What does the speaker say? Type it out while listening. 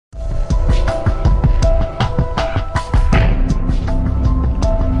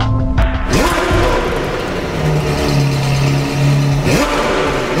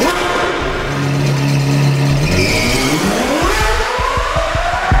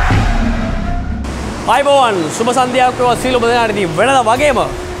අයිබෝවන් සුබ සන්ධ්‍යාවක් වේවා සියලුම දෙනාට. ඉතින් වෙනදා වගේම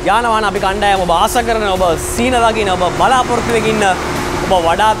යාන වාහන අපි කණ්ඩායම ඔබ ආස කරන ඔබ සීන දකින්න ඔබ බලාපොරොත්තු වෙමින් ඉන්න ඔබ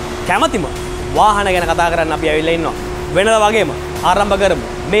වඩාත් කැමැතිම වාහන ගැන කතා කරන්න අපි ඇවිල්ලා ඉන්නවා. වෙනදා වගේම ආරම්භ කරමු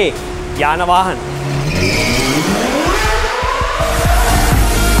මේ යාන වාහන.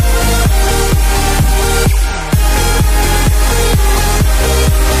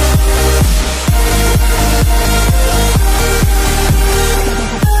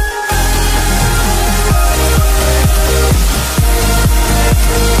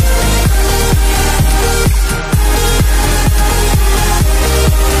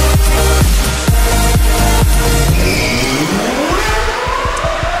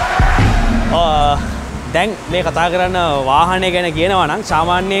 දැන් මේ කතා කරන වාහනය ගැන කියනවා නම්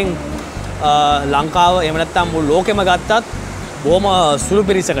සාමාන්‍යයෙන් ලංකාව එහෙම නැත්නම් මුළු ලෝකෙම ගත්තත් බොහොම සුළු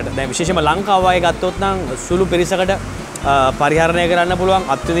පිරිසකට දැන් විශේෂයෙන්ම ලංකාව වගේ ගත්තොත් නම් සුළු පිරිසකට පරිහරණය කරන්න පුළුවන්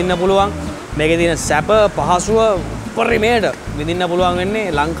අත්විඳින්න පුළුවන් මේකේ තියෙන සැප පහසුව පරිමේඩ විඳින්න පුළුවන් වෙන්නේ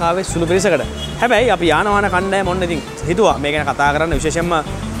ලංකාවේ සුළු පිරිසකට. හැබැයි අපි යාන වාහන කණ්ඩායම මොන්න ඉතින් හිතුවා මේ ගැන කතා කරන්න විශේෂයෙන්ම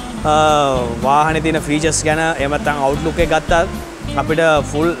වාහනේ තියෙන ෆීචර්ස් ගැන එහෙම නැත්නම් අවුට්ලුක් එක ගත්තත් අපිට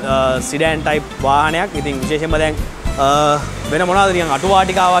ෆුල් සිඩෑන් ටයිප් වාහනයක්. ඉතින් විශේෂයෙන්ම දැන් වෙන මොනවද නිකන් අටුවා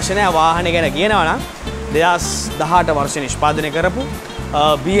ටික අවශ්‍ය නැහැ වාහනේ ගැන කියනවා නම් 2018 වර්ෂයේ නිෂ්පාදනය කරපු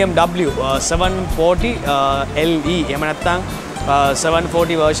BMW 740 LE එහෙම නැත්නම්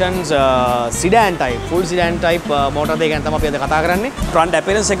 740 versions sedan type full sedan type motor දෙක ගැන තමයි අපි අද කතා කරන්නේ. front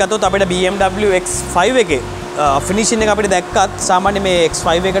appearance එක ගත්තොත් අපිට BMW X5 එකේ finishing එක අපිට දැක්කත් සාමාන්‍ය මේ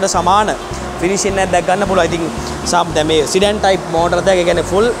X5 එකට සමාන finishing එකක් දැක් ගන්න පුළුවන්. ඉතින් දැන් මේ sedan type motor දෙක කියන්නේ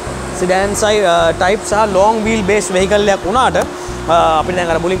full sedan type සහ long wheel base vehicle එකක් වුණාට අපිට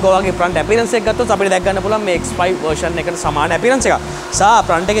දැන් අර මුලින් කෝ වගේ front appearance එක ගත්තොත් අපිට දැක් ගන්න පුළුවන් මේ X5 version එකට සමාන appearance එකක්. සහ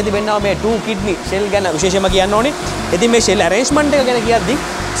front එකේ තිබෙනවා මේ 2 kidney shell ගැන විශේෂයෙන්ම කියන්න ඕනේ. ඉතින් මේ shell arrangement එක ගැන කියද්දි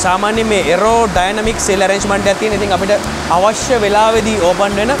සාමාන්‍ය මේ aerodynamic shell arrangement එකක් තියෙන. ඉතින් අපිට අවශ්‍ය වෙලාවෙදී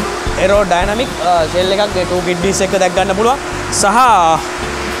open වෙන aerodynamic shell එකක් මේ 2 kidneys එක දැක් ගන්න පුළුවන්. සහ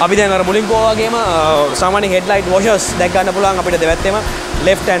අපි දැන් අර මුලින් කෝ වගේම සාමාන්‍ය headlight washers දැක් ගන්න පුළුවන් අපිට දෙපැත්තෙම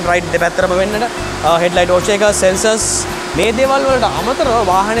left and right දෙපැත්තටම වෙන්නට headlight washer එක sensors මේ දේවල් වලට අමතරව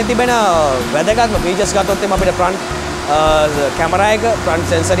වාහනේ තිබෙන වැදගත්ම features ගත්තොත් එimhe අපිට front camera එක front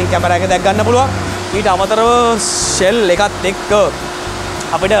sensoring camera එක දැක් ගන්න පුළුවන්. ඊට අමතරව shell එකත් එක්ක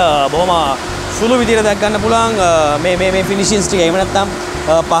අපිට බොහොම සුළු විදිහට දැක් ගන්න පුළුවන් මේ finishings ටික. එහෙම නැත්නම්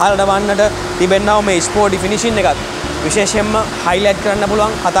පහළට වන්නට තිබෙනව මේ sporty finishing එකත් විශේෂයෙන්ම highlight කරන්න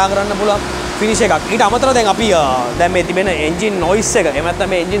පුළුවන් කතා කරන්න පුළුවන් finish එකක්. ඊට අමතරව දැන් අපි දැන් මේ තිබෙන engine noise එක එහෙම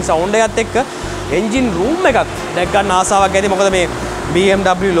නැත්නම් මේ engine sound එකත් එක්ක engine room එකක් දැක් ගන්න ආසාවක් ඇති. මොකද මේ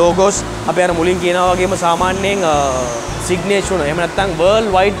BMW logos අපි අර මුලින් කියනවා වගේම සාමාන්‍යයෙන් signature එහෙම නැත්නම් world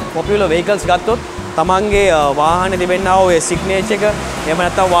wide popular vehicles ගත්තොත් තමන්ගේ වාහනේ තිබෙනා වූ ඒ signature එක එහෙම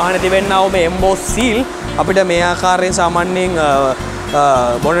නැත්නම් වාහනේ තිබෙනා වූ මේ embossed seal අපිට මේ ආකාරයෙන් සාමාන්‍යයෙන්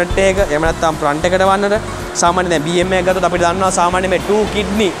bonnet එක එහෙම නැත්නම් front එකට වන්නට සාමාන්‍ය දැන් BMW එක ගත්තොත් අපිට දන්නවා සාමාන්‍ය මේ 2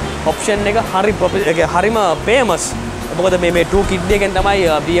 kidney option එක හරිම famous. මොකද මේ 2 kidney එකෙන් තමයි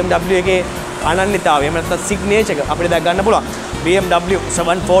BMW එකේ අනන්‍යතාවය එහෙම නැත්නම් signature එක අපිට දැක් ගන්න පුළුවන්. BMW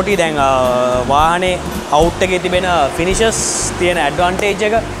 740 දැන් වාහනේ out එකේ තිබෙන finishes තියෙන advantage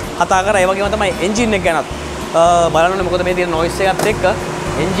එක කතා කරා. ඒ වගේම තමයි engine එක ගැනත් බලන්න ඕනේ. මොකද මේ තියෙන noise එකත් එක්ක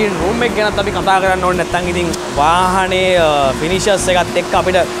engine room එක ගැනත් අපි කතා කරන්න ඕනේ. නැත්නම් ඉතින් වාහනේ finishes එකත් එක්ක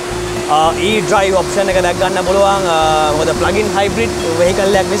අපිට e-drive option එක දැක් ගන්න පුළුවන්. මොකද plug-in hybrid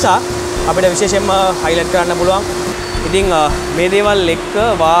vehicle එකක් නිසා අපිට විශේෂයෙන්ම highlight කරන්න පුළුවන්. ඉතින් මේ දේවල් එක්ක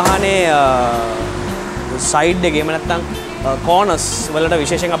වාහනේ side එක එහෙම නැත්නම් corners වලට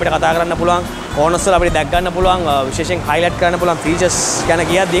විශේෂයෙන් අපිට කතා කරන්න පුළුවන්. corners වල අපිට දැක් ගන්න පුළුවන් විශේෂයෙන් highlight කරන්න පුළුවන් features ගැන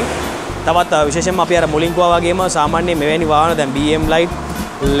කියද්දී තවත් විශේෂයෙන්ම අපි අර මුලින් කිව්වා වගේම සාමාන්‍ය මෙවැනි වාහන දැන් BM light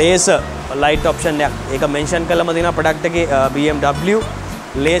laser light option එකක් ඒක mention කළම තියෙනවා product එකේ BMW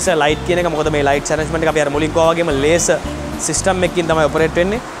laser light කියන එක. මොකද මේ light arrangement එක අපි අර මුලින් කිව්වා වගේම laser system එකකින් තමයි operate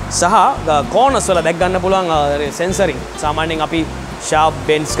වෙන්නේ. සහ corners වල දැක් ගන්න පුළුවන් sensoring. සාමාන්‍යයෙන් අපි sharp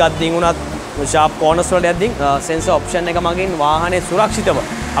bends ගද්දී උනත් sharp corners වලට යද්දී sensor option එක මගින් වාහනේ සුරක්ෂිතව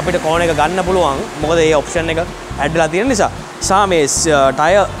අපිට corner එක ගන්න පුළුවන්. මොකද මේ option එක add වෙලා තියෙන නිසා. සහ මේ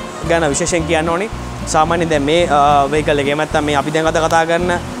tire ගැන විශේෂයෙන් කියන්න ඕනේ. සාමාන්‍යයෙන් දැන් මේ vehicle එකේ නැත්තම් මේ අපි දැන් අද කතා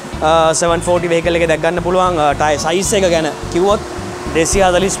කරන 740 vehicle එකේ දැක් ගන්න පුළුවන් tire size එක ගැන කිව්වොත්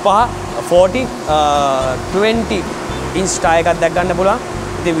 245 40 20 inch tire එකක් දැක් ගන්න පුළුවන්.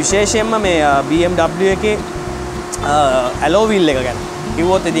 ඉතින් විශේෂයෙන්ම මේ BMW එකේ alloy wheel එක ගැන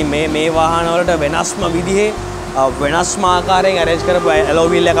කිව්වොත් ඉතින් මේ වාහන වලට වෙනස්ම විදිහේ වෙනස්ම ආකාරයෙන් arrange කරපු alloy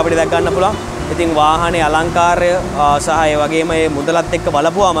wheel එක අපිට දැක් ගන්න පුළුවන්. ඉතින් වාහනේ අලංකාරය සහ ඒ වගේම මේ මුදලත් එක්ක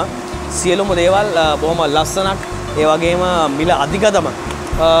බලපුවම සියලුම දේවල් බොහොම ලස්සනක් ඒ වගේම මිල අධිකතම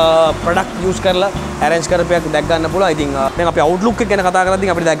ප්‍රොඩක්ට් යූස් කරලා arrange කරපු එකක් දැක් ගන්න පුළුවන්. ඉතින් දැන් අපි outlook එක ගැන කතා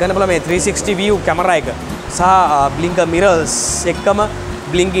කරද්දී අපිට දැක් ගන්න පුළුවන් මේ 360 view camera එක සහ blinker mirrors එක්කම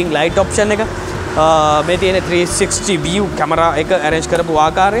blinking light option එක මේ තියෙන 360 view camera එක arrange කරපු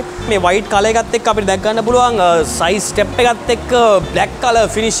ආකාරය මේ white color එකත් එක්ක අපිට දැක් ගන්න පුළුවන් size step එකත් එක්ක black color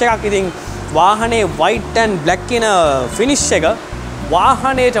finish එකක්. ඉතින් වාහනේ white and black කියන finish එක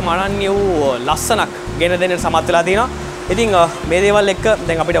වාහනයට මනන්‍ය වූ ලස්සනක් ගෙන දෙන්න සමත් වෙලා තියෙනවා. ඉතින් මේ දේවල් එක්ක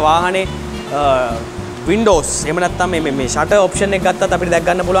දැන් අපිට වාහනේ windows එහෙම නැත්නම් මේ shutter option එක ගත්තත් අපිට දැක්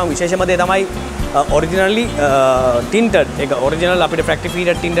ගන්න පුළුවන් විශේෂම දේ තමයි originally tinted එක original අපිට factory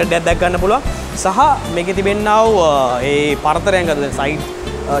fitted tinted එකක් දැක් ගන්න පුළුවන්. සහ මේකේ තිබෙනා වූ ඒ පරතරයන් ගත්තොත් side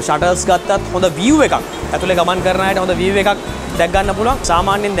shutters ගත්තත් හොඳ view එකක් ඇතුලේ ගමන් කරන අයට හොඳ view එකක් දැක් ගන්න පුළුවන්.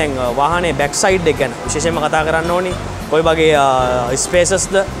 සාමාන්‍යයෙන් දැන් වාහනේ back side එක ගැන විශේෂයෙන්ම කතා කරන්න ඕනි. කොයි වගේ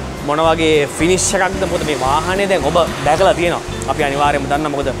ස්පේසස්ද මොන වගේ ෆිනිෂ් එකක්ද මොකද මේ වාහනේ දැන් ඔබ දැකලා තියෙනවා. අපි අනිවාර්යයෙන්ම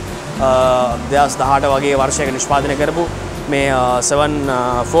දන්නවා මොකද 2018 වගේ වර්ෂයක නිෂ්පාදනය කරපු මේ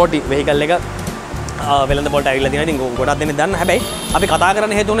 740 vehicle එක වෙළඳ පොළට ඇවිල්ලා තියෙනවා. ඉතින් ගොඩක් දෙනෙක් දන්න. හැබැයි අපි කතා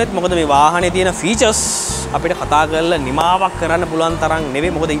කරන්න හේතු වුණෙත් මොකද මේ වාහනේ තියෙන ෆීචර්ස් අපිට කතා කරලා නිමාවක් කරන්න පුළුවන් තරම්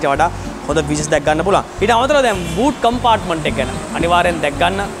නෙවෙයි. මොකද ඊට වඩා හොඳ ෆීචර්ස් දැක් ගන්න පුළුවන්. ඊට අමතරව දැන් boot compartment එක ගැන අනිවාර්යෙන් දැක්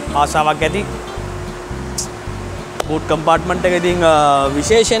ගන්න ආසාවක් ඇති. boot compartment එක ඉතින්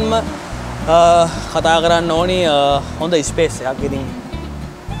විශේෂයෙන්ම කතා කරන්න ඕනි හොඳ ස්පේස් එකක්. ඉතින්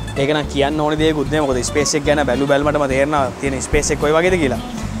ඒක නම් කියන්න ඕනේ දෙයක්වත් නෑ. මොකද ස්පේස් එක ගැන බැලුවටම තේරෙනවා තියෙන ස්පේස් එක කොයි වගේද කියලා.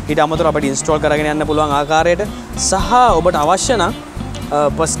 ඊට අමතරව අපිට ඉන්ස්ටෝල් කරගෙන යන්න පුළුවන් ආකාරයට සහ ඔබට අවශ්‍ය නම්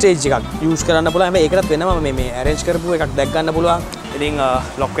පස්ටේජ් එකක් යූස් කරන්න පුළුවන්. හැබැයි ඒකටත් වෙනම මේ arrange කරපු එකක් දැක් ගන්න පුළුවන්. ඉතින්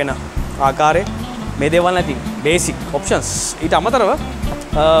lock වෙන ආකාරය මේ දේවල් නැති basic options. ඊට අමතරව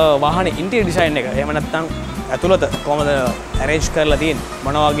වාහනේ interior design එක එහෙම නැත්නම් ඇතුළත කොහොමද arrange කරලා තියෙන්නේ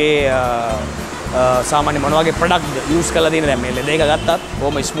මොන වගේ සාමාන්‍ය මොන වගේ ප්‍රොඩක්ට්ද යූස් කරලා තියෙන්නේ. දැන් මේ ලෙඩ එක ගත්තත්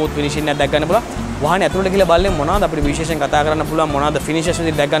කොහොම ස්මූත් ෆිනිෂින් එකක් දැක් ගන්න පුළුවන්. වාහනේ ඇතුළට ගිහලා බලන්නේ මොනවද අපිට විශේෂයෙන් කතා කරන්න පුළුවන් මොනවද ෆිනිෂස්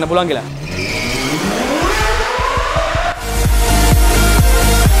විදිහට දැක් ගන්න පුළුවන් කියලා.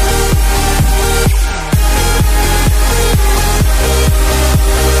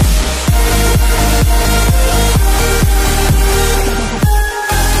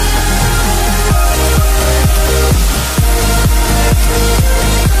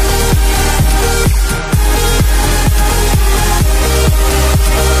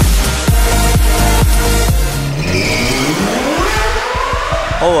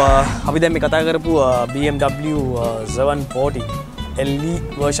 අපි දැන් මේ කතා කරපු BMW 740 LE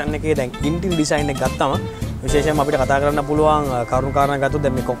version එකේ දැන් interior design එක ගත්තම විශේෂයෙන්ම අපිට කතා කරන්න පුළුවන් කරුණු කාරණා ගත්තොත්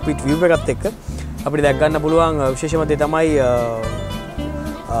දැන් මේ cockpit view එකත් එක්ක අපිට දැක් ගන්න පුළුවන් විශේෂම දේ තමයි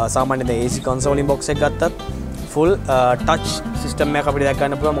සාමාන්‍ය දැන් AC consoling box එක ගත්තත් full touch system එකක් අපිට දැක්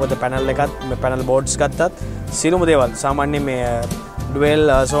ගන්න පුළුවන්. මොකද panel එකත් මේ panel boards ගත්තත් සියලුම දේවල් සාමාන්‍යයෙන් මේ dual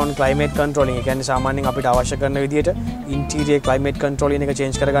zone climate controlling එක කියන්නේ සාමාන්‍යයෙන් අපිට අවශ්‍ය කරන විදිහට interior climate controlling එක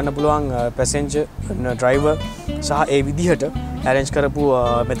change කරගන්න පුළුවන් passenger driver සහ ඒ විදිහට arrange කරපු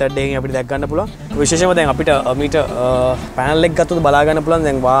method එකකින් අපිට දැක් ගන්න පුළුවන්. විශේෂයෙන්ම දැන් අපිට මීට panel එක ගත්තොත් බලා ගන්න පුළුවන්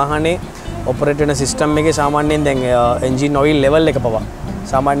දැන් වාහනේ operate වෙන system එකේ සාමාන්‍යයෙන් දැන් engine oil level එක පවා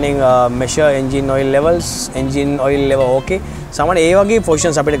සාමාන්‍යයෙන් measure engine oil levels engine oil level okay සාමාන්‍ය ඒ වගේ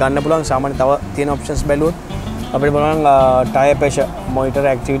positions අපිට ගන්න පුළුවන්. සාමාන්‍ය තව තියෙන options බැලුවොත් අපිට බලන්න tire pressure monitor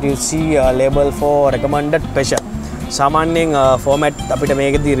activity C label for recommended pressure සාමාන්‍යයෙන් format අපිට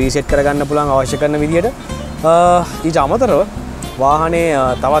මේකදී reset කරගන්න පුළුවන් අවශ්‍ය කරන විදිහට. ඊට අමතරව වාහනේ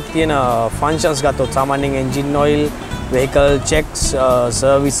තවත් තියෙන functions ගත්තොත් සාමාන්‍යයෙන් engine oil vehicle checks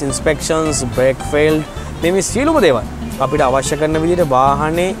service inspections brake failed මේ සියලුම දේවල් අපිට අවශ්‍ය කරන විදිහට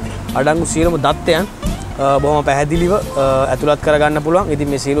වාහනේ අඩංගු සියලුම දත්තයන් බොහොම පැහැදිලිව ඇතුළත් කරගන්න පුළුවන්. ඉතින්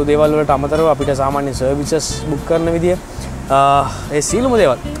මේ සියලු දේවල් වලට අමතරව අපිට සාමාන්‍ය සර්විසස් බුක් කරන විදිය ඒ සියලුම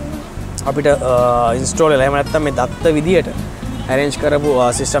දේවල් අපිට ඉන්ස්ටෝල් වෙලා එහෙම නැත්නම් මේ දත්ත විදියට arrange කරපු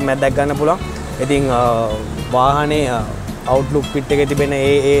සිස්ටම් එකක් දැක් ගන්න පුළුවන්. ඉතින් වාහනේ outlook kit එකේ තිබෙන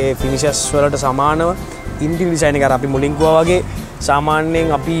ඒ finishes වලට සමානව interior design එක අර අපි මුලින් කිව්වා වගේ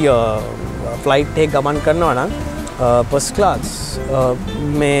සාමාන්‍යයෙන් අපි flight එක ගමන් කරනවා නම් first class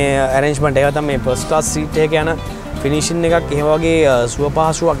මේ arrangement එක තමයි මේ first class seat එක යන finishing එකක් එහෙම වගේ සුව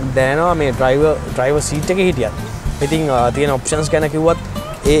පහසුවක් දැනෙනවා මේ driver seat එකේ හිටියත්. ඉතින් තියෙන options ගැන කිව්වත්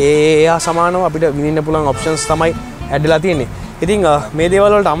එයා සමානව අපිට විඳින්න පුළුවන් options තමයි ඇඩලා තියෙන්නේ. ඉතින් මේ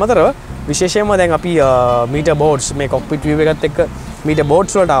දේවල් වලට අමතරව විශේෂයෙන්ම දැන් අපි meter boards මේ cockpit view එකත් එක්ක meter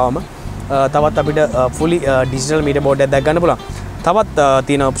boards වලට ආවම තවත් අපිට fully digital meter board එකක් දැක් ගන්න පුළුවන්. තවත්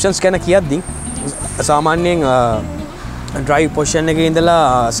තියෙන options ගැන කියද්දී සාමාන්‍යයෙන් drive position එකේ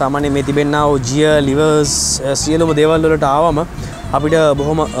ඉඳලා සාමාන්‍යයෙන් මේ තිබෙනා වූ gear levers සියලුම දේවල් වලට ආවම අපිට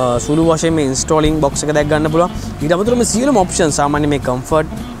බොහොම සුළු වශයෙන් මේ ඉන්ස්ටෝලින් බොක්ස් එක දැක් ගන්න පුළුවන්. ඊට අමතරව මේ සියලුම ඔප්ෂන්ස් සාමාන්‍ය මේ කම්ෆර්ට්,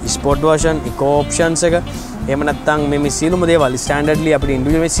 ස්පෝර්ට් වර්ෂන්, ඉකෝ ඔප්ෂන්ස් එක එහෙම නැත්නම් මේ සියලුම දේවල් ස්ටෑන්ඩඩ්ලි අපිට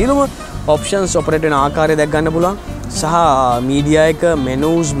ඉන්ඩිවිජුවල් මේ සියලුම ඔප්ෂන්ස් ඔපරේට් වෙන ආකාරය දැක් ගන්න පුළුවන්. සහ මීඩියා එක,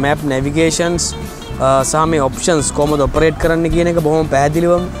 මෙනූස්, මැප්, නැවිගේෂන්ස් සහ මේ ඔප්ෂන්ස් කොහොමද ඔපරේට් කරන්න කියන එක බොහොම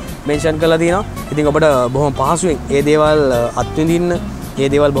පැහැදිලිවම මෙන්ෂන් කරලා තියෙනවා. ඉතින් ඔබට බොහොම පහසුවෙන් ඒ දේවල් අත්විඳින්න, ඒ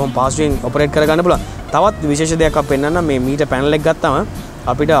දේවල් බොහොම පහසුවෙන් ඔපරේට් කරගන්න පුළුවන්. තවත් විශේෂ දෙයක් අප පෙන්නන්න මේ මීටර් පැනල් එක ගත්තම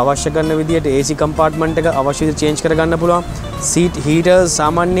අපිට අවශ්‍ය කරන විදිහට AC කම්පාර්ට්මන්ට් එක අවශ්‍ය විදිහට චේන්ජ් කරගන්න පුළුවන්. සීට් හීටර්ස්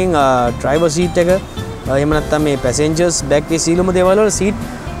සාමාන්‍යයෙන් ඩ්‍රයිවර් සීට් එක එහෙම නැත්නම් මේ පැසෙන්ජර්ස් බෑග් ඒ සීලුම දේවල් වල සීට්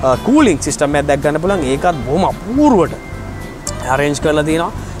කූලින් සිස්ටම් එකක් දැක් ගන්න පුළුවන්. ඒකත් බොහොම අපූර්වට arrange කරලා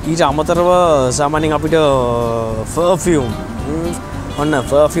තියෙනවා. ඊට අමතරව සාමාන්‍යයෙන් අපිට perfume ඔන්න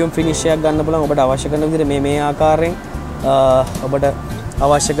perfume finish එකක් ගන්න පුළුවන්. ඔබට අවශ්‍ය කරන විදිහට මේ ආකාරයෙන් ඔබට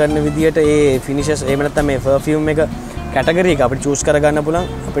අවශ්‍ය කරන විදිහට ඒ finishes එහෙම නැත්නම් මේ perfume එක කැටගරි එක අපිට choose කරගන්න පුළුවන්.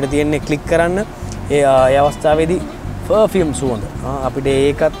 අපිට තියෙන්නේ ක්ලික් කරන්න ඒ අවස්ථාවේදී perfume සුවඳ අපිට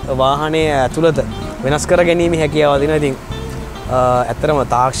ඒකත් වාහනයේ ඇතුළත වෙනස් කර ගැනීම හැකියාව දෙනවා. ඉතින් ඇත්තටම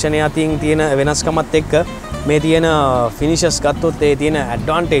තාක්ෂණය අතින් තියෙන වෙනස්කමත් එක්ක මේ තියෙන finishes ගත්තොත් ඒ තියෙන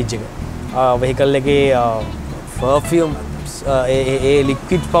advantage එක vehicle එකේ perfume ඒ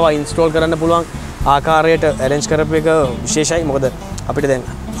liquid power install කරන්න පුළුවන් ආකාරයට arrange කරපු එක විශේෂයි. මොකද අපිට දැන්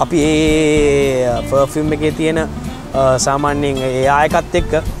අපි ඒ perfume එකේ තියෙන සාමාන්‍යයෙන් ඒ ආයකත්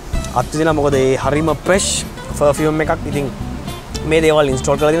එක්ක අත්විඳිනවා. මොකද ඒ හරිම fresh perfume එකක්. ඉතින් මේ දේවල්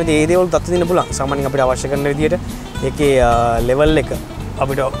install කරලා දෙනවා. ඒ දේවල් අත්විඳින්න පුළුවන්. සාමාන්‍යයෙන් අපිට අවශ්‍ය කරන විදිහට ඒකේ level එක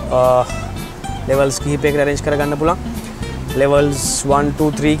අපිට levels කිහිපයකට arrange කරගන්න පුළුවන්. levels 1 2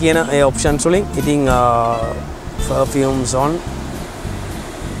 3 කියන ඒ options වලින්. ඉතින් perfumes on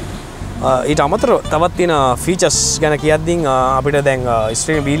ඊට අමතරව තවත් තියෙන features ගැන කියද්දී අපිට දැන්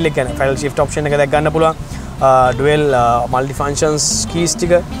steering wheel එක ගැන paddle shift option එක දැක් ගන්න පුළුවන්. dual multi functions keys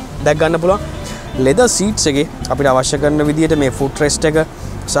ටික දැක් ගන්න පුළුවන්. leather seats එකේ අපිට අවශ්‍ය කරන විදිහට මේ foot rest එක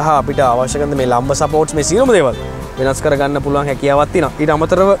සහ අපිට අවශ්‍ය කරන මේ ලම්බ supports මේ සියලුම දේවල් වෙනස් කරගන්න පුළුවන් හැකියාවක් තියෙනවා. ඊට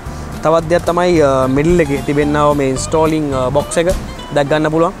අමතරව තවත් දෙයක් තමයි middle එකේ තිබෙනා මේ installing box එක දැක් ගන්න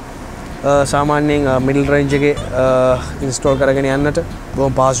පුළුවන්. සාමාන්‍යයෙන් middle range එකේ install කරගෙන යන්නට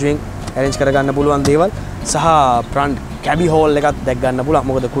බොහොම පහසුවෙන් arrange කරගන්න පුළුවන් දේවල් සහ front cabby hole එකක් දැක් ගන්න පුළුවන්.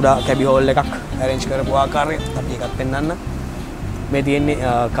 මොකද කුඩා cabby hole එකක් arrange කරපු ආකාරය අපි එකක් පෙන්වන්න. මේ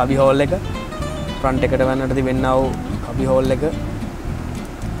තියෙන්නේ cabby hole එක front එකට වන්නට තිබෙනා වූ cabby hole එක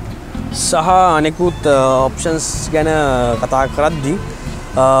සහ අනෙකුත් options ගැන කතා කරද්දී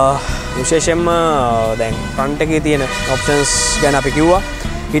විශේෂයෙන්ම දැන් front එකේ තියෙන options ගැන අපි කිව්වා.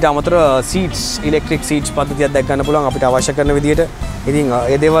 ඊට අමතරව seats electric seats පද්ධතියක් දැක් ගන්න පුළුවන් අපිට අවශ්‍ය කරන විදිහට. ඉතින්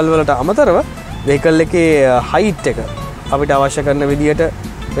ඒ දේවල් වලට අමතරව vehicle එකේ height එක අපිට අවශ්‍ය කරන විදිහට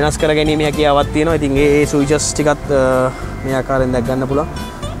වෙනස් කර ගැනීම හැකියාවක් තියෙනවා. ඉතින් ඒ switches ටිකත් මේ ආකාරයෙන් දැක් ගන්න පුළුවන්.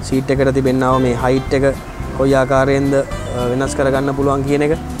 seat එකට තිබෙනා මේ height එක කොයි ආකාරයෙන්ද වෙනස් කර ගන්න පුළුවන් කියන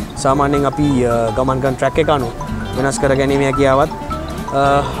එක සාමාන්‍යයෙන් අපි ගමන් කරන track එක අනුව වෙනස් කර ගැනීම හැකියාවත්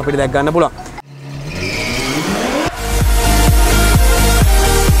අපිට දැක් ගන්න පුළුවන්.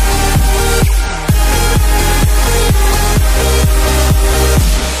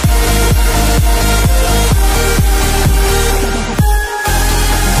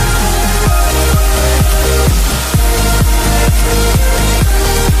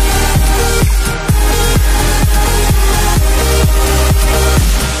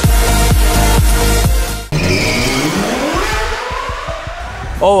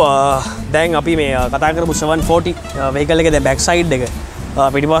 දැන් අපි මේ කතා කරපු 740 vehicle එකේ දැන් back side එක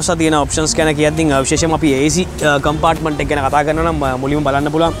පිටිපස්ස තියෙන options ගැන කියද්දී විශේෂයෙන්ම අපි AC compartment එක ගැන කතා කරනවා නම් මුලින්ම බලන්න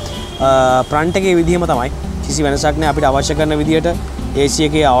පුළුවන් front එකේ විදිහම තමයි. කිසි වෙනසක් නැහැ. අපිට අවශ්‍ය කරන විදිහට AC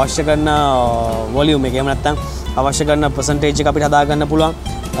එකේ අවශ්‍ය කරන volume එක එහෙම නැත්නම් අවශ්‍ය කරන percentage එක අපිට හදා ගන්න පුළුවන්.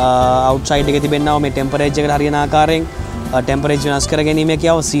 outside එකේ තිබෙනවා මේ temperature එකට හරියන ආකාරයෙන් temperature වෙනස් කර ගැනීම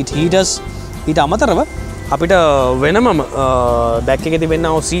කියව seat heaters. ඊට අමතරව අපිට වෙනමම බැක් එකේ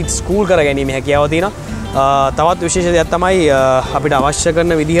තිබෙනා සීට්ස් කූල් කර ගැනීම හැකියාව තියෙනවා. තවත් විශේෂ දෙයක් තමයි අපිට අවශ්‍ය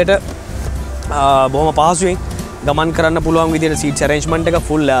කරන විදිහට බොහොම පහසුවෙන් ගමන් කරන්න පුළුවන් විදිහට සීට්ස් arrangement එක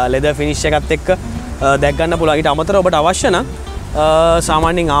full leather finish එකත් එක්ක දැක් ගන්න පුළුවන්. ඊට අමතරව ඔබට අවශ්‍ය නම්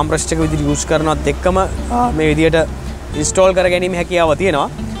සාමාන්‍යයෙන් armrest එක විදිහට use කරනවත් එක්කම මේ විදිහට install කර ගැනීම හැකියාව තියෙනවා.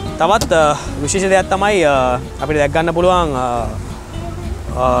 තවත් විශේෂ දෙයක් තමයි අපිට දැක් ගන්න පුළුවන්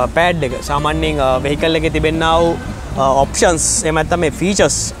pad එක. සාමාන්‍යයෙන් vehicle එකේ තිබෙනා වූ options එහෙම නැත්නම් මේ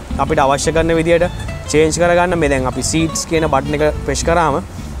features අපිට අවශ්‍ය කරන විදිහට change කරගන්න. මේ දැන් අපි seats කියන button එක press කරාම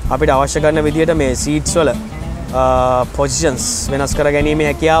අපිට අවශ්‍ය කරන විදිහට මේ seats වල positions වෙනස් කර ගැනීමේ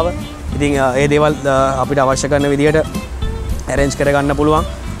හැකියාව. ඉතින් ඒ දේවල් අපිට අවශ්‍ය කරන විදිහට arrange කරගන්න පුළුවන්.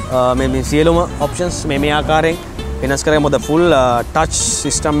 මේ සියලුම options මේ ආකාරයෙන් වෙනස් කරගන්න මොකද full touch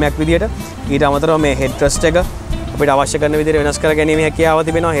system එකක් විදියට. ඊට අමතරව මේ headrest එක අපිට අවශ්‍ය කරන විදිහට වෙනස් කර ගැනීමේ හැකියාව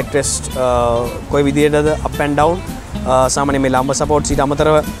තිබෙනවා. headrest කොයි විදිහටද up and down සාමාන්‍ය මේ ලම්බ support ඊට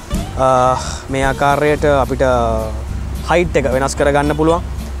අමතරව මේ ආකාරයට අපිට height එක වෙනස් කර ගන්න පුළුවන්.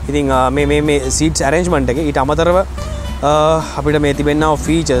 ඉතින් මේ seats arrangement එක ඊට අමතරව අපිට මේ තිබෙනා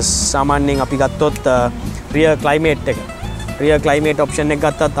features සාමාන්‍යයෙන් අපි ගත්තොත් rear climate එක rear climate option එක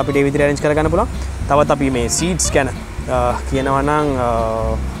ගත්තත් අපිට ඒ විදිහට arrange කර ගන්න පුළුවන්. තවත් අපි මේ seats ගැන කියනවා නම්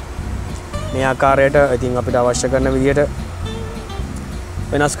මේ ආකාරයට ඉතින් අපිට අවශ්‍ය කරන විදිහට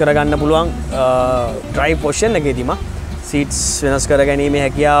වෙනස් කර ගන්න පුළුවන්. drive position එකේදීම seats වෙනස් කර ගැනීමේ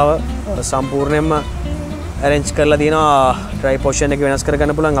හැකියාව සම්පූර්ණයෙන්ම arrange කරලා තියෙනවා. drive position එක වෙනස් කර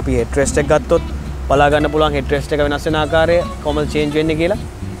ගන්න පුළුවන්. අපි headrest එක ගත්තොත් බලා ගන්න පුළුවන් headrest එක වෙනස් වෙන ආකාරය කොහොමද change වෙන්නේ කියලා.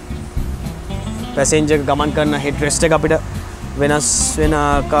 passenger ගමන් කරන headrest එක අපිට වෙනස් වෙන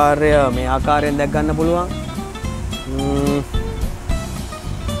ආකාරය මේ ආකාරයෙන් දැක් ගන්න පුළුවන්.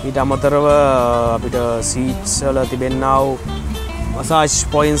 ඊට අමතරව අපිට seats වල තිබෙනා වූ massage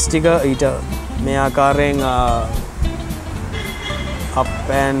points ටික ඊට මේ ආකාරයෙන් up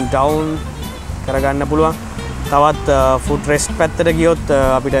and down කරගන්න පුළුවන්. තවත් foot rest පැත්තට ගියොත්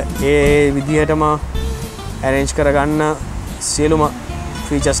අපිට ඒ විදිහටම arrange කරගන්න සියලුම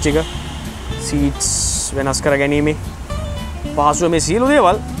features ටික seats වෙනස් කර ගැනීමේ පහසුව මේ සියලු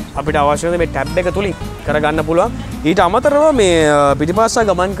දේවල් අපිට අවශ්‍ය වෙන මේ ටැබ් එක තුලින් කරගන්න පුළුවන්. ඊට අමතරව මේ පිටිපස්ස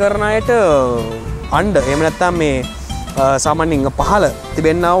ගමන් කරන අයට අණ්ඩ එහෙම නැත්නම් මේ සාමාන්‍යයෙන් පහළ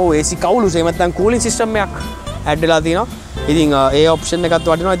තිබෙනා වූ AC කවුලුස් එහෙම නැත්නම් කූලින් සිස්ටම් එකක් ඇඩ් වෙලා තියෙනවා. ඉතින් ඒ ඔප්ෂන් එකත්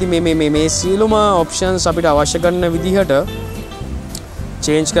වටිනවා. ඉතින් මේ සියලුම ඔප්ෂන්ස් අපිට අවශ්‍ය කරන විදිහට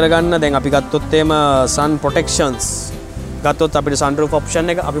චේන්ජ් කරගන්න. දැන් අපි ගත්තොත් එහෙම sun protections ගත්තොත් අපිට sunroof option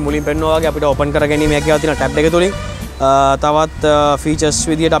එක අපි මුලින් පෙන්වුවා වගේ අපිට open කර ගැනීම හැකියාව තියෙන ටැබ් එක තුලින්. තවත් features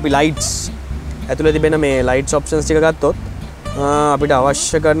විදිහට අපි lights ඇතුලේ තිබෙන මේ lights options ටික ගත්තොත් අපිට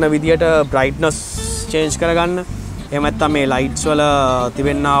අවශ්‍ය කරන විදිහට brightness change කරගන්න. එහෙම නැත්නම් මේ lights වල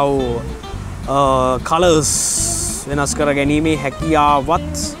තිබෙනා වූ colors වෙනස් කර ගැනීමේ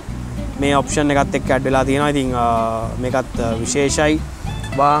හැකියාවත් මේ option එකත් එක්ක ඇඩ් වෙලා තියෙනවා. ඉතින් මේකත් විශේෂයි.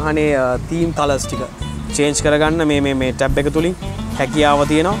 වාහනේ theme colors ටික change කරගන්න මේ tab එක තුලින් හැකියාව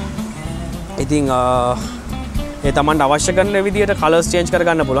තියෙනවා. ඉතින් ඒ තමන්ට අවශ්‍ය කරන විදිහට colors change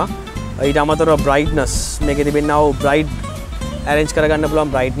කරගන්න පුළුවන්. ඊට අමතරව brightness මේකේ තිබෙනා වූ bright arrange කරගන්න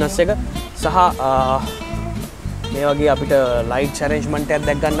පුළුවන් brightness එක සහ මේ වගේ අපිට lights arrangement එකක්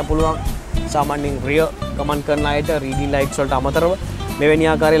දැක් ගන්න පුළුවන්. සාමාන්‍යයෙන් rear ගමන් කරන අයට reading lights වලට අමතරව මෙවැනි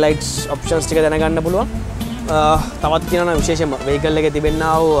ආකාරයේ lights options ටික දැනගන්න පුළුවන්. තවත් කියනවා විශේෂයෙන්ම vehicle එකේ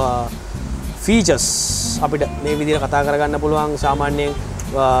තිබෙනා වූ features අපිට මේ විදිහට කතා කරගන්න පුළුවන්. සාමාන්‍යයෙන්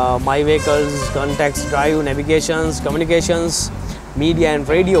my vehicles, contacts, drive, navigations, communications, media and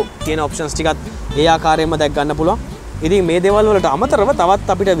radio කියන options ටිකත් ඒ ආකාරයෙන්ම දැක් ගන්න පුළුවන්. ඉතින් මේ දේවල් වලට අමතරව තවත්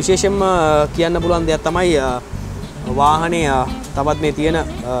අපිට විශේෂයෙන්ම කියන්න පුළුවන් දෙයක් තමයි වාහනේ තවත් මේ තියෙන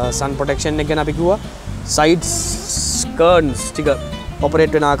sun protection එක ගැන අපි කිව්වා. side skirts ටික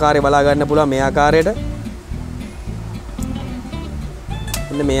operate වෙන ආකාරය බලා ගන්න පුළුවන් මේ ආකාරයට.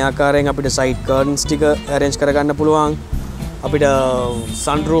 මේ ආකාරයෙන් අපිට side curtains ටික arrange කරගන්න පුළුවන්. අපිට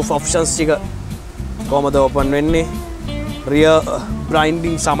sunroof options ටික කොහමද open වෙන්නේ, rear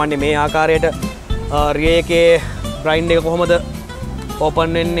blinding සාමාන්‍ය මේ ආකාරයට rear එකේ blind එක කොහමද open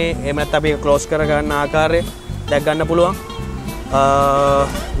වෙන්නේ, එහෙම නැත්නම් අපි close කරගන්න ආකාරය දැක් ගන්න පුළුවන්.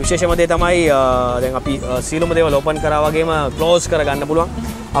 විශේෂම දේ තමයි දැන් අපි සියලුම දේවල් open කරා වගේම close කරගන්න පුළුවන්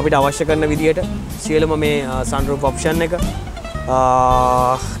අපිට අවශ්‍ය කරන විදිහට සියලුම මේ sunroof option එක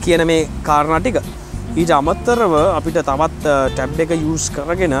කියන මේ කාරණා ටික. ඊට අමතරව අපිට තවත් ටැබ් එක යූස්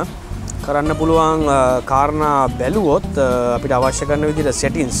කරගෙන කරන්න පුළුවන් කාරණා බැලුවොත් අපිට අවශ්‍ය කරන විදිහට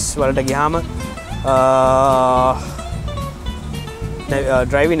settings වලට ගියාම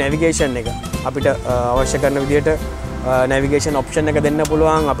driving navigation එක අපිට අවශ්‍ය කරන විදිහට navigation option එක දෙන්න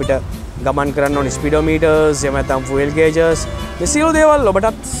පුළුවන්. අපිට ගමන් කරන්න ඕන speedometers එහෙම නැත්නම් fuel gauges මේ සියලු දේවල්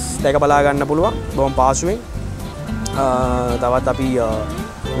ඔබටත් දැක බලා ගන්න පුළුවන් බොහොම පහසුවෙන්. තවත් අපි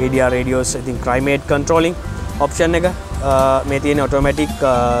media radios ඉතින් climate controlling option එක මේ තියෙන automatic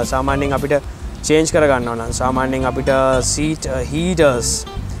සාමාන්‍යයෙන් අපිට change කර ගන්න ඕන නම් සාමාන්‍යයෙන් අපිට seat heaters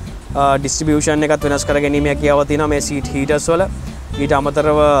distribution එකත් වෙනස් කර ගැනීම හැකියාව තියෙනවා මේ seat heaters වල. ඊට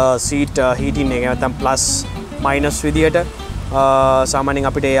අමතරව seat heating එක නැත්නම් plus minus විදියට සාමාන්‍යයෙන්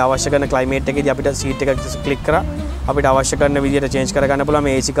අපිට ඒ අවශ්‍ය කරන climate එකේදී අපිට seat එක click කරා අපිට අවශ්‍ය කරන විදියට change කර ගන්න පුළුවන්.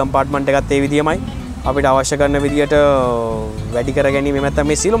 මේ AC compartment එකත් ඒ විදියමයි. අපිට අවශ්‍ය කරන විදියට වැඩි කර ගැනීම නැත්නම්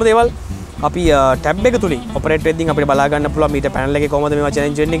මේ සියලුම දේවල් අපි ටැබ් එක තුලින් ඔපරේට් වෙද්දී අපිට බලා ගන්න පුළුවන් මීටර් පැනල් එකේ කොහොමද මේවා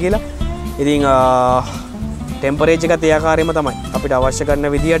චේන්ජ් වෙන්නේ කියලා. ඉතින් ටෙම්පරේචර් එකත් ඒ ආකාරයෙන්ම තමයි අපිට අවශ්‍ය කරන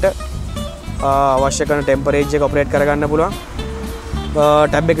විදියට අවශ්‍ය කරන ටෙම්පරේචර් එක ඔපරේට් කරගන්න පුළුවන්.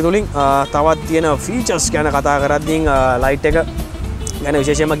 ටැබ් එක තුලින් තවත් තියෙන ෆීචර්ස් ගැන කතා කරද්දී ලයිට් එක ගැන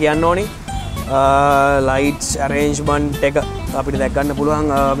විශේෂයෙන්ම කියන්න ඕනේ. ලයිට්ස් අරේන්ජ්මන්ට් එක අපිට දැක් ගන්න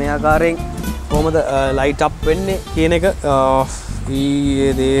පුළුවන් මේ ආකාරයෙන් කොහොමද ලයිට් අප් වෙන්නේ කියන එක.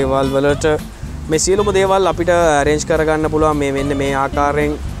 ඊයේ දේවල් වලට මේ සියලුම දේවල් අපිට අරේන්ජ් කරගන්න පුළුවන් මේ මෙන්න මේ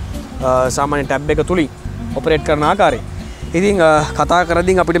ආකාරයෙන් සාමාන්‍ය ටැබ් එක තුලින් ඔපරේට් කරන ආකාරය. ඉතින් කතා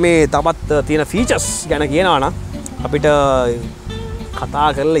කරද්දී අපිට මේ තවත් තියෙන ෆීචර්ස් ගැන කියනවා නම් අපිට කතා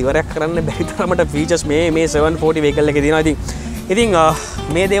කරලා ඉවරයක් කරන්න බැරි තරමට ෆීචර්ස් මේ 740 vehicle එකේ තියෙනවා. ඉතින්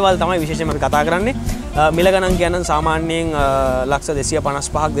මේ දේවල් තමයි විශේෂයෙන්ම අපි කතා කරන්නේ. මිල ගණන් කියනනම් සාමාන්‍යයෙන් ලක්ෂ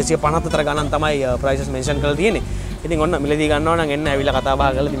 255ක් 254 ගණන් තමයි ප්‍රයිසස් මෙන්ෂන් කරලා තියෙන්නේ. ඉතින් ඔන්න මිලදී ගන්නවා නම් එන්න ඇවිල්ලා කතා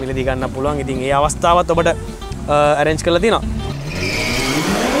බහ කරලා මිලදී ගන්න පුළුවන්. ඉතින් ඒ අවස්ථාවත් ඔබට අරේන්ජ් කරලා තියෙනවා.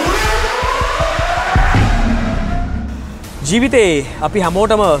 ජීවිතේ අපි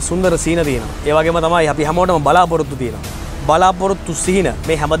හැමෝටම සුන්දර සීන තියෙනවා. ඒ වගේම තමයි අපි හැමෝටම බලාපොරොත්තු තියෙනවා. බලාපොරොත්තු සීන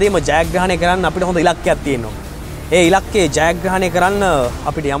මේ හැමදේම ජයග්‍රහණය කරන්න අපිට හොඳ ඉලක්කයක් තියෙනවා. ඒ ඉලක්කේ ජයග්‍රහණය කරන්න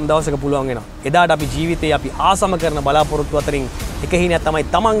අපිට යම් දවසක පුළුවන් වෙනවා. එදාට අපි ජීවිතේ අපි ආසම කරන බලාපොරොත්තු අතරින් එක හිණයක් තමයි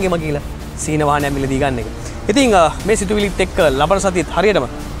තමන්ගෙම කියලා සීන වාහනයක් මිලදී ගන්න එක. ඉතින් මේ සිතුවිලිත් එක්ක ලබන සතියේත් හරියටම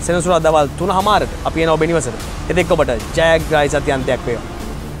සෙනසුරාදා දවල් 3:00ට අපි එනවා ඔබ නිවසට. එතෙක් ඔබට ජයග්‍රහී සතියන්තයක් වේවා.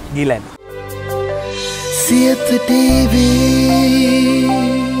 ගිලන් Siyatha TV.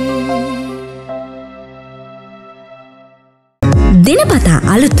 දිනපතා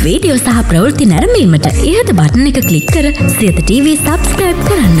අලුත් වීඩියෝ සහ ප්‍රවෘත්ති නැරඹීමට ඉහත බටන් එක ක්ලික් කර Siyatha TV subscribe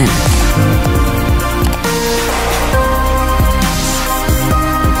කරන්න.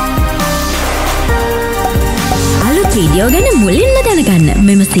 අලුත් වීඩියෝ ගැන මුලින්ම දැනගන්න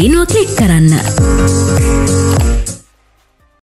මෙම සීනුව ක්ලික් කරන්න.